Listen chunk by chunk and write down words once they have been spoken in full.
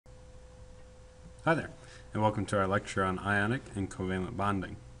Hi there, and welcome to our lecture on ionic and covalent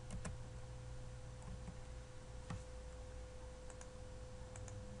bonding.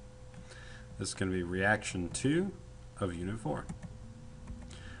 This is going to be reaction 2 of Unit 4.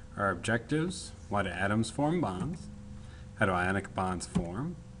 Our objectives: why do atoms form bonds? How do ionic bonds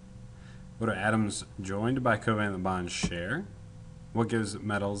form? What do atoms joined by covalent bonds share? What gives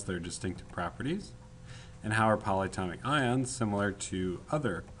metals their distinctive properties? And how are polyatomic ions similar to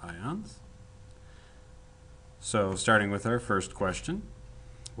other ions? So starting with our first question,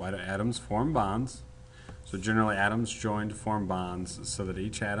 why do atoms form bonds? So generally atoms join to form bonds so that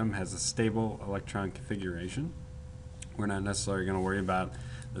each atom has a stable electron configuration. We're not necessarily going to worry about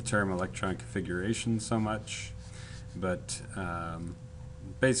the term electron configuration so much, but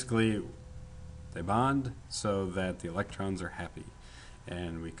basically they bond so that the electrons are happy,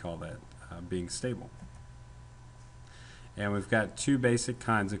 and we call that being stable. And we've got two basic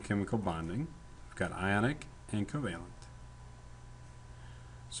kinds of chemical bonding. We've got ionic and covalent.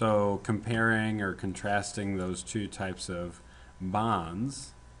 So comparing or contrasting those two types of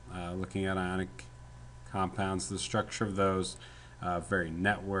bonds, looking at ionic compounds, the structure of those very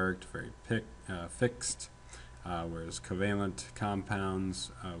networked, very fixed, whereas covalent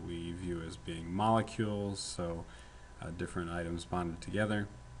compounds we view as being molecules, so different items bonded together.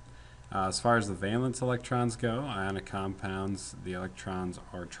 As far as the valence electrons go, ionic compounds, the electrons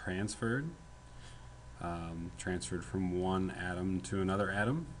are transferred from one atom to another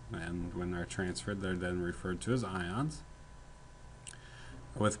atom, and when they're transferred, they're then referred to as ions.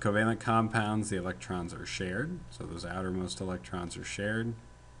 With covalent compounds, the electrons are shared, so those outermost electrons are shared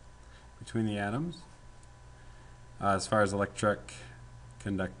between the atoms. As far as electric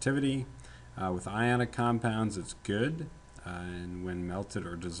conductivity, with ionic compounds, it's good, and when melted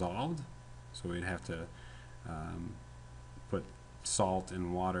or dissolved, so we'd have to put salt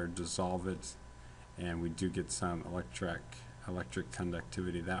in water, dissolve it, and we do get some electric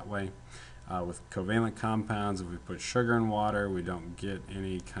conductivity that way. With covalent compounds, if we put sugar in water, we don't get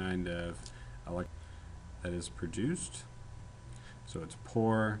any kind of that is produced. So it's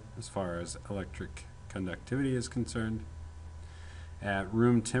poor as far as electric conductivity is concerned. At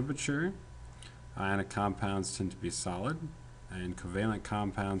room temperature, ionic compounds tend to be solid, and covalent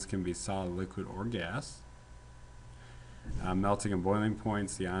compounds can be solid, liquid, or gas. Melting and boiling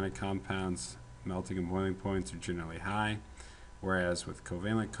points, the ionic compounds melting and boiling points are generally high, whereas with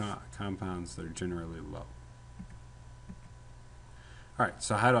covalent compounds, they're generally low. Alright,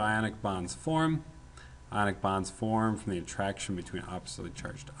 so how do ionic bonds form? Ionic bonds form from the attraction between oppositely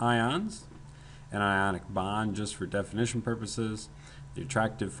charged ions. An ionic bond, just for definition purposes, the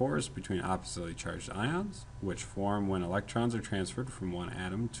attractive force between oppositely charged ions, which form when electrons are transferred from one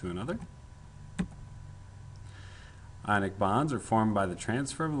atom to another. Ionic bonds are formed by the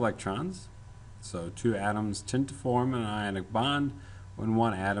transfer of electrons. So two atoms tend to form an ionic bond when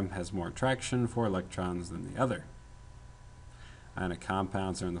one atom has more attraction for electrons than the other. Ionic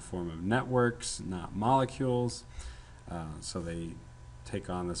compounds are in the form of networks, not molecules, so they take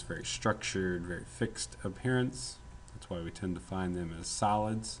on this very structured, very fixed appearance. That's why we tend to find them as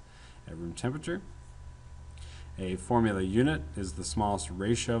solids at room temperature. A formula unit is the smallest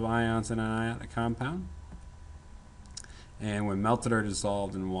ratio of ions in an ionic compound. And when melted or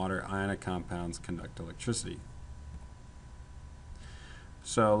dissolved in water, ionic compounds conduct electricity.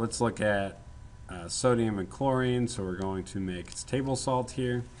 So let's look at sodium and chlorine. So we're going to make its table salt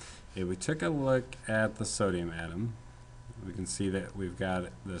here. If we took a look at the sodium atom, we can see that we've got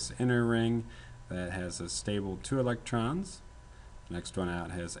this inner ring that has a stable 2 electrons. The next one out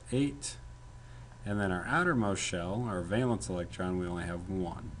has 8. And then our outermost shell, our valence electron, we only have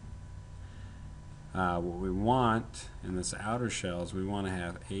 1. What we want in this outer shell is we want to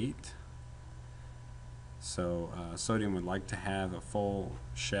have 8. So sodium would like to have a full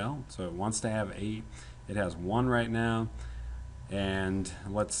shell, so it wants to have 8. It has 1 right now, and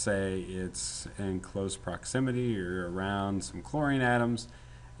let's say it's in close proximity or around some chlorine atoms,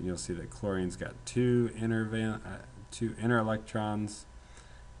 and you'll see that chlorine's got 2 inner electrons,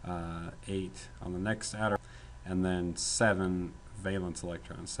 8 on the next outer, and then 7 valence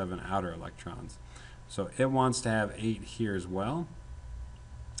electrons, 7 outer electrons. So it wants to have 8 here as well.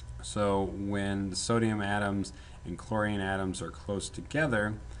 So when the sodium atoms and chlorine atoms are close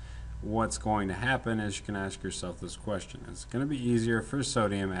together, what's going to happen is you can ask yourself this question. It's going to be easier for a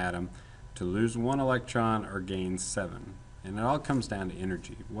sodium atom to lose 1 electron or gain 7. And it all comes down to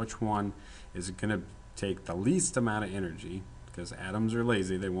energy. Which one is it going to take the least amount of energy? Because atoms are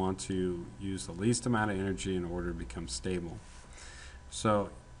lazy. They want to use the least amount of energy in order to become stable. So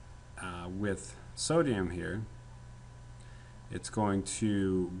with sodium here, it's going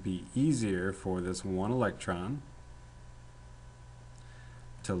to be easier for this one electron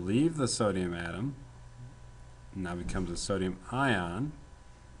to leave the sodium atom. Now becomes a sodium ion,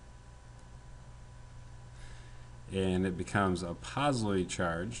 and it becomes a positively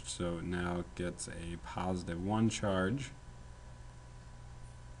charged, so it now gets a positive 1 charge.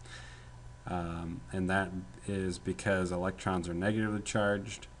 And that is because electrons are negatively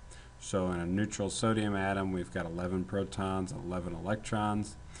charged. So in a neutral sodium atom, we've got 11 protons, 11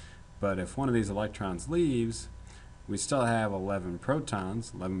 electrons. But if one of these electrons leaves, we still have 11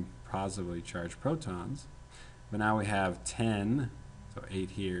 protons, 11 positively charged protons. But now we have 10, so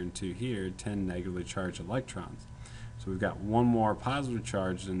 8 here and 2 here, 10 negatively charged electrons. So we've got one more positive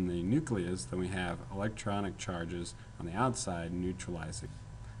charge in the nucleus than we have electronic charges on the outside neutralizing.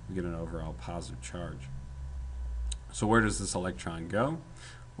 We get an overall positive charge. So where does this electron go?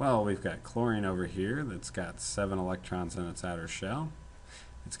 Well, we've got chlorine over here that's got 7 electrons in its outer shell.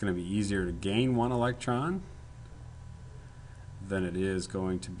 It's going to be easier to gain 1 electron than it is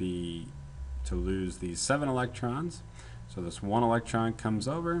going to be to lose these 7 electrons. So this 1 electron comes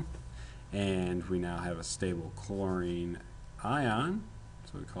over, and we now have a stable chlorine ion.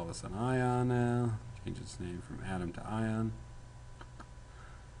 So we call this an ion now. Change its name from atom to ion.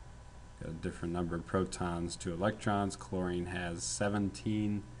 Got a different number of protons to electrons. Chlorine has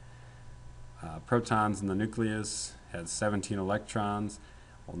 17 protons in the nucleus, has 17 electrons.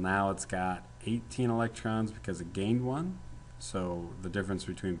 Well, now it's got 18 electrons because it gained 1. So the difference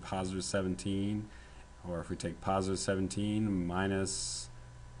between positive 17, or if we take positive 17 minus,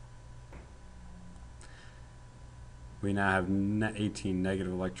 we now have 18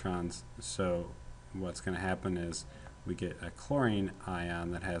 negative electrons. So what's going to happen is we get a chlorine ion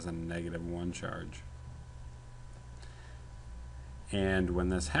that has a negative 1 charge. And when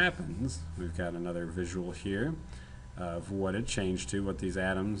this happens, we've got another visual here of what it changed to, what these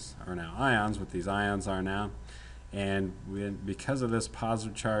atoms are now ions, what these ions are now. And because of this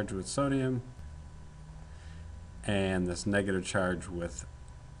positive charge with sodium and this negative charge with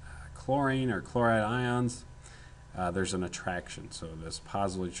chlorine or chloride ions, there's an attraction. So this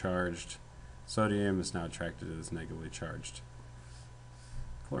positively charged sodium is now attracted to this negatively charged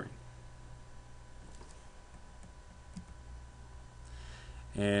chlorine.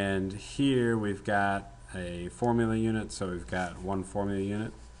 And here we've got a formula unit, so we've got one formula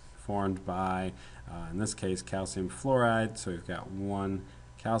unit formed by, in this case, calcium fluoride. So we've got one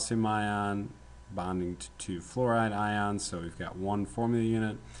calcium ion bonding to 2 fluoride ions, so we've got one formula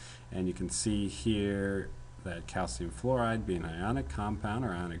unit. And you can see here that calcium fluoride, being an ionic compound or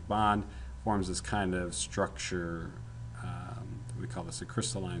ionic bond, forms this kind of structure. We call this a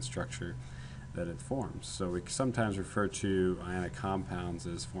crystalline structure that it forms. So we sometimes refer to ionic compounds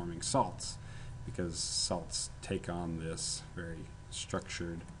as forming salts, because salts take on this very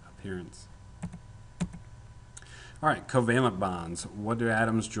structured appearance. All right, covalent bonds. What do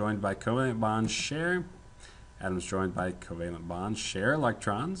atoms joined by covalent bonds share? Atoms joined by covalent bonds share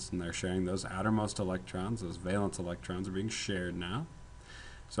electrons, and they're sharing those outermost electrons. Those valence electrons are being shared now.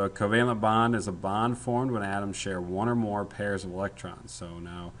 So a covalent bond is a bond formed when atoms share one or more pairs of electrons. So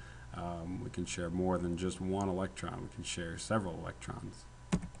now we can share more than just one electron. We can share several electrons.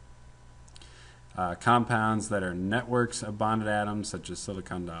 Compounds that are networks of bonded atoms, such as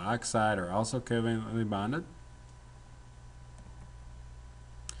silicon dioxide, are also covalently bonded.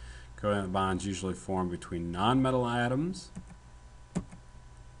 Covalent bonds usually form between nonmetal atoms.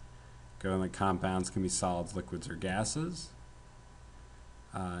 Covalent compounds can be solids, liquids, or gases.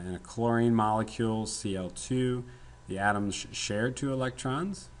 In a chlorine molecule, Cl2, the atoms share 2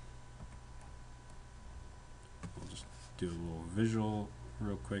 electrons. We'll just do a little visual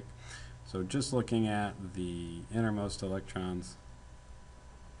real quick. So just looking at the innermost electrons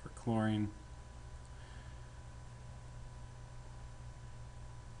for chlorine.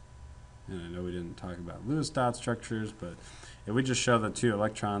 And I know we didn't talk about Lewis dot structures, but if we just show the 2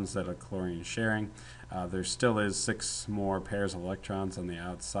 electrons that a chlorine is sharing, there still is 6 more pairs of electrons on the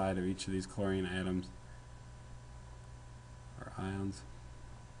outside of each of these chlorine atoms, or ions.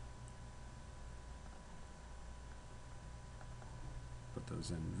 Put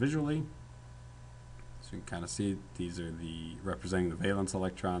those in visually. So you can kind of see these are the representing the valence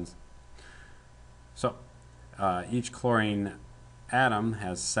electrons. So each chlorine atom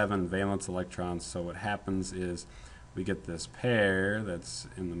has 7 valence electrons, so what happens is we get this pair that's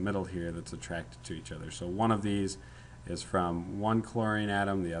in the middle here that's attracted to each other. So one of these is from one chlorine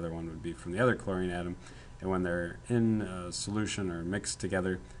atom, the other one would be from the other chlorine atom, and when they're in a solution or mixed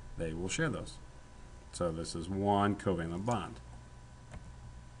together, they will share those. So this is one covalent bond.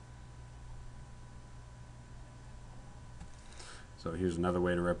 So here's another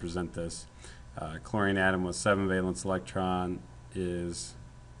way to represent this. Chlorine atom with 7 valence electron is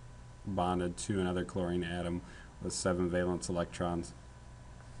bonded to another chlorine atom with 7 valence electrons.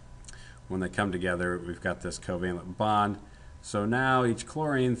 When they come together, we've got this covalent bond. So now each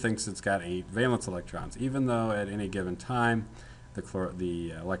chlorine thinks it's got 8 valence electrons, even though at any given time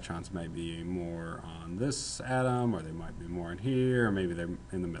the electrons might be more on this atom, or they might be more in here, or maybe they're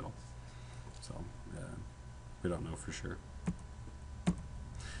in the middle. So we don't know for sure.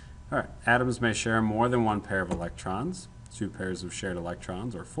 All right, atoms may share more than one pair of electrons. 2 pairs of shared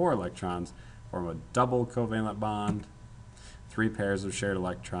electrons, or 4 electrons, form a double covalent bond. 3 pairs of shared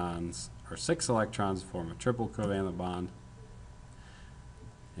electrons, or 6 electrons, form a triple covalent bond.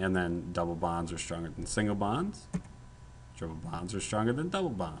 And then double bonds are stronger than single bonds. Triple bonds are stronger than double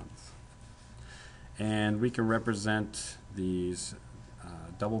bonds. And we can represent these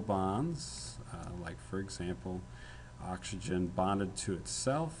double bonds, like for example, oxygen bonded to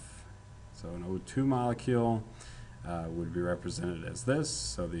itself. So an O2 molecule would be represented as this.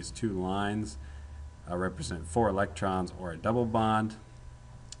 So these 2 lines represent 4 electrons or a double bond.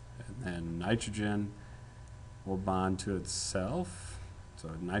 And then nitrogen will bond to itself. So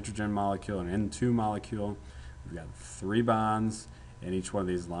a nitrogen molecule and N2 molecule. We've got 3 bonds, and each one of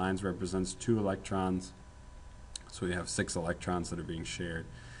these lines represents 2 electrons. So we have 6 electrons that are being shared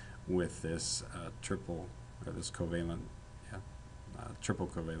with this triple, or this covalent, triple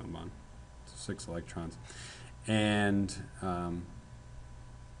covalent bond. So 6 electrons. And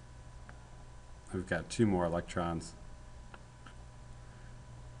we've got 2 more electrons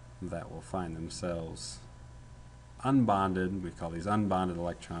that will find themselves unbonded. We call these unbonded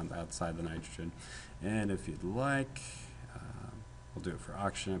electrons outside the nitrogen. And if you'd like, we'll do it for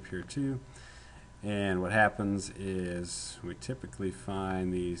oxygen up here too. And what happens is we typically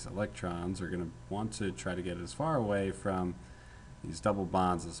find these electrons are going to want to try to get as far away from these double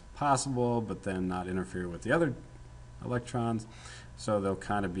bonds as possible, but then not interfere with the other electrons. So they'll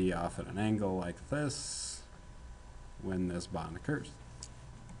kind of be off at an angle like this when this bond occurs.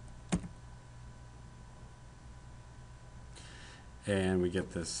 And we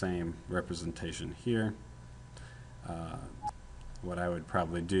get this same representation here. What I would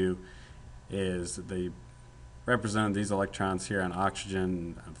probably do is they represented these electrons here on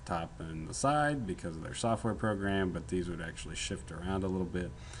oxygen at the top and the side because of their software program, but these would actually shift around a little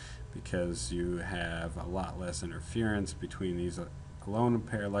bit because you have a lot less interference between these alone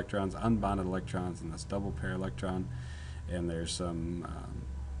pair electrons, unbonded electrons, and this double pair electron. And there's some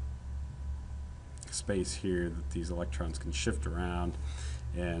space here that these electrons can shift around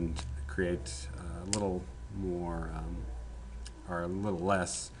and create a little more or a little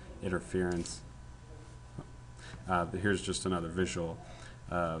less interference. Here's just another visual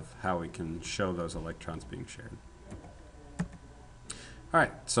of how we can show those electrons being shared.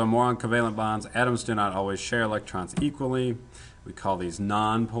 Alright, so more on covalent bonds. Atoms do not always share electrons equally. We call these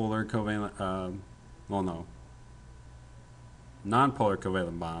non-polar covalent, non-polar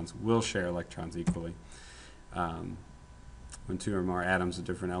covalent bonds will share electrons equally. When 2 or more atoms of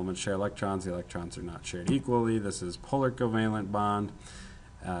different elements share electrons, the electrons are not shared equally. This is polar covalent bond.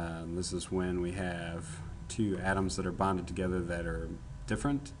 This is when we have 2 atoms that are bonded together that are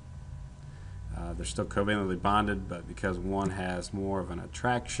different. They're still covalently bonded, but because one has more of an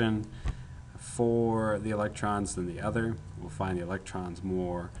attraction for the electrons than the other, we'll find the electrons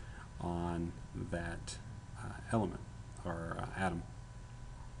more on that element or atom.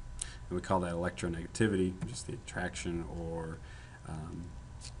 And we call that electronegativity, just the attraction or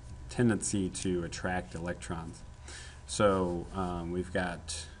tendency to attract electrons. So we've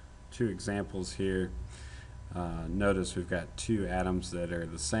got 2 examples here. Notice we've got 2 atoms that are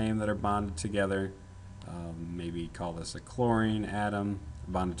the same that are bonded together. Maybe call this a chlorine atom.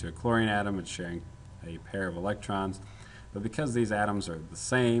 Bonded to a chlorine atom, it's sharing a pair of electrons. But because these atoms are the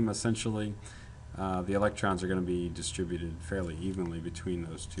same, essentially, the electrons are going to be distributed fairly evenly between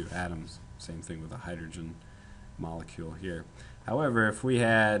those 2 atoms. Same thing with a hydrogen molecule here. However, if we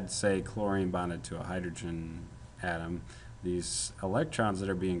had, say, chlorine bonded to a hydrogen atom, these electrons that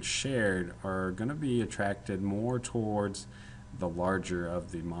are being shared are going to be attracted more towards the larger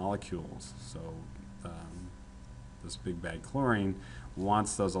of the molecules. So this big bad chlorine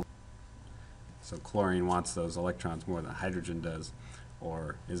wants those. So chlorine wants those electrons more than hydrogen does,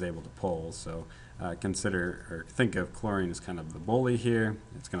 or is able to pull. So consider or think of chlorine as kind of the bully here.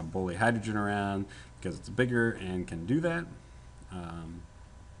 It's going to bully hydrogen around because it's bigger and can do that.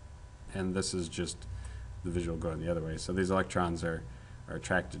 And this is just the visual going the other way. So these electrons are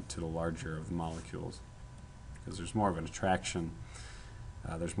attracted to the larger of the molecules because there's more of an attraction.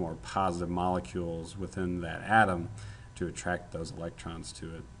 There's more positive molecules within that atom to attract those electrons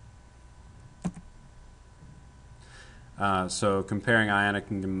to it. So comparing ionic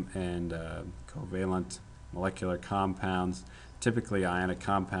and covalent molecular compounds, typically ionic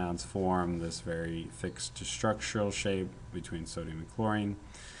compounds form this very fixed structural shape between sodium and chlorine,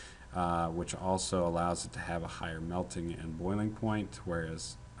 which also allows it to have a higher melting and boiling point,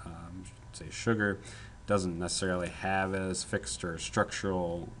 whereas say sugar doesn't necessarily have as fixed or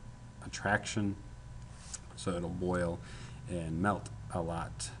structural attraction, so it'll boil and melt a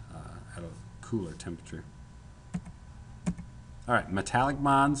lot at a cooler temperature. All right, metallic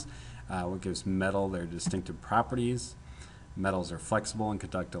bonds, what gives metal their distinctive properties. Metals are flexible and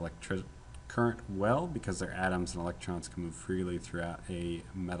conduct electric current well because their atoms and electrons can move freely throughout a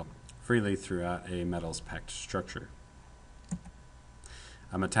metal's packed structure.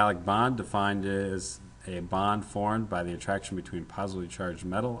 A metallic bond, defined as a bond formed by the attraction between positively charged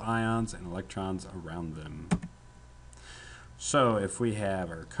metal ions and electrons around them. So if we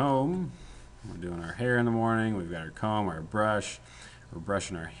have our comb, we're doing our hair in the morning, we've got our comb, our brush, we're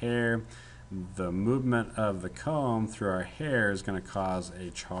brushing our hair. The movement of the comb through our hair is going to cause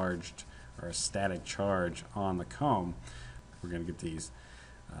a charged or a static charge on the comb. We're going to get these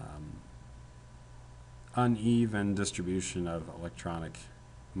uneven distribution of electronic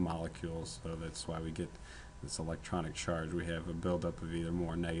molecules, so that's why we get this electronic charge. We have a buildup of either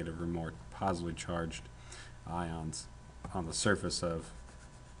more negative or more positively charged ions on the surface of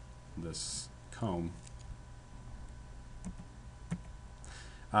this comb.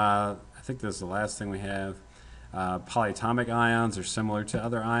 I think this is the last thing we have. Polyatomic ions are similar to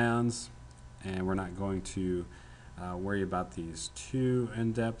other ions, and we're not going to worry about these too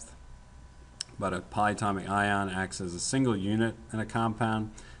in depth. But a polyatomic ion acts as a single unit in a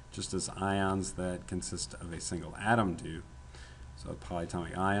compound, just as ions that consist of a single atom do. So a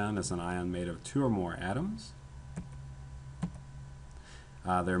polyatomic ion is an ion made of two or more atoms.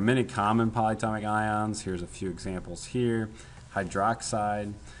 There are many common polyatomic ions. Here's a few examples here.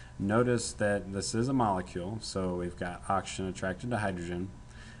 Hydroxide. Notice that this is a molecule, so we've got oxygen attracted to hydrogen,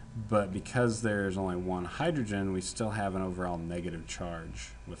 but because there's only one hydrogen, we still have an overall negative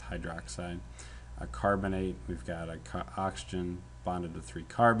charge with hydroxide. A carbonate, we've got a oxygen bonded to 3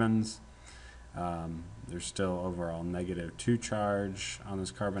 carbons. There's still overall -2 charge on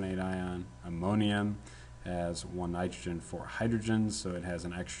this carbonate ion. Ammonium has 1 nitrogen, 4 hydrogens, so it has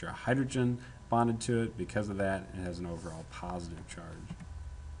an extra hydrogen bonded to it. Because of that, it has an overall positive charge.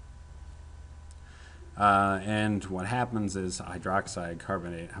 And what happens is hydroxide,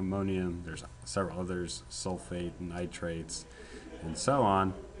 carbonate, ammonium, there's several others, sulfate, nitrates, and so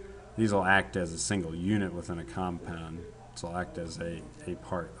on. These will act as a single unit within a compound. So it'll act as a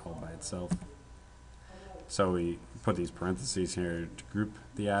part all by itself. So we put these parentheses here to group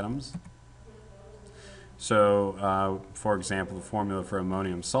the atoms. So, for example, the formula for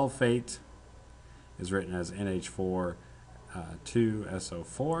ammonium sulfate is written as NH4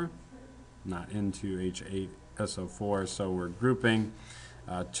 2SO4, not N2H8SO4. So we're grouping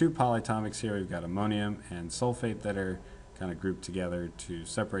 2 polyatomics here. We've got ammonium and sulfate that are kind of grouped together. To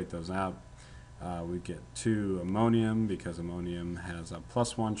separate those out, we get 2 ammonium because ammonium has a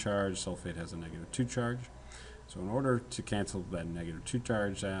 +1 charge, sulfate has a -2 charge. So in order to cancel that -2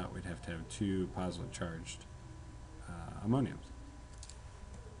 charge out, we'd have to have 2 positively charged ammoniums.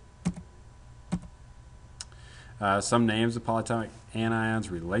 Some names of polyatomic anions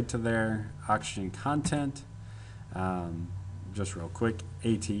relate to their oxygen content. Just real quick,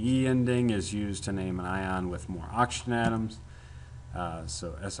 ATE ending is used to name an ion with more oxygen atoms.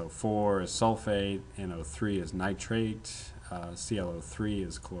 So SO4 is sulfate, NO3 is nitrate, ClO3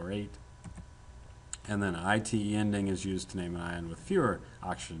 is chlorate. And then ITE ending is used to name an ion with fewer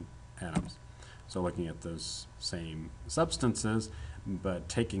oxygen atoms. So looking at those same substances, but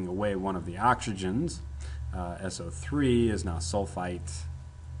taking away one of the oxygens, SO3 is now sulfite,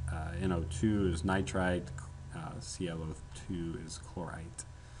 NO2 is nitrite, ClO2 is chlorite.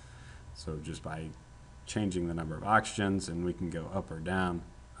 So just by changing the number of oxygens, and we can go up or down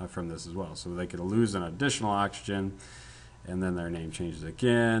from this as well. So they could lose an additional oxygen, and then their name changes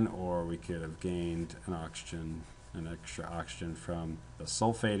again, or we could have gained an extra oxygen from the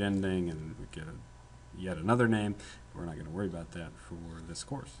sulfate ending, and we get yet another name. We're not going to worry about that for this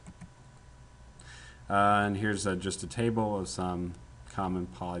course. And here's just a table of some common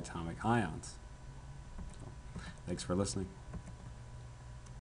polyatomic ions. So, thanks for listening.